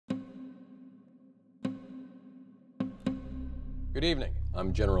Good evening.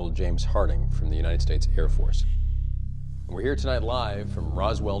 I'm General James Harding from the United States Air Force. We're here tonight live from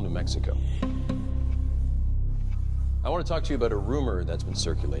Roswell, New Mexico. I want to talk to you about a rumor that's been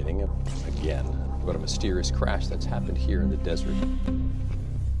circulating, again, about a mysterious crash that's happened here in the desert.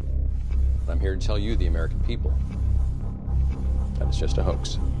 I'm here to tell you, the American people, that it's just a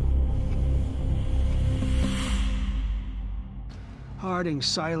hoax. Harding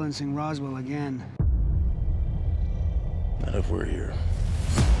silencing Roswell again. Not if we're here.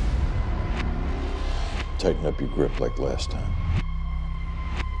 Tighten up your grip like last time.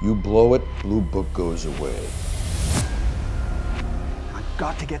 You blow it, Blue Book goes away. I've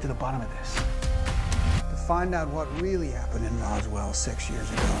got to get to the bottom of this. To find out what really happened in Roswell 6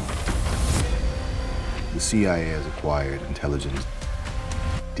 years ago. The CIA has acquired intelligence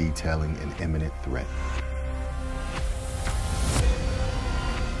detailing an imminent threat.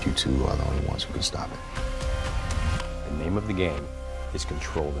 You two are the only ones who can stop it. The name of the game is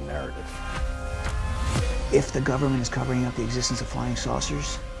control the narrative. If the government is covering up the existence of flying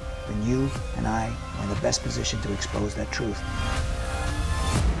saucers, then you and I are in the best position to expose that truth.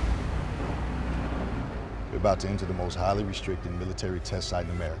 We're about to enter the most highly restricted military test site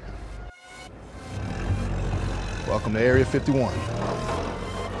in America. Welcome to Area 51.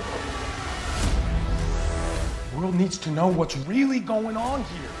 The world needs to know what's really going on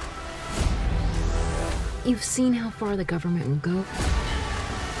here. You've seen how far the government will go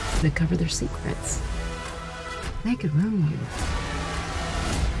to cover their secrets. They could ruin you.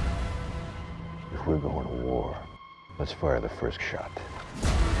 If we're going to war, let's fire the first shot.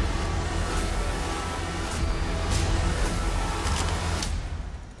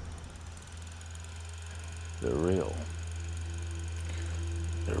 They're real.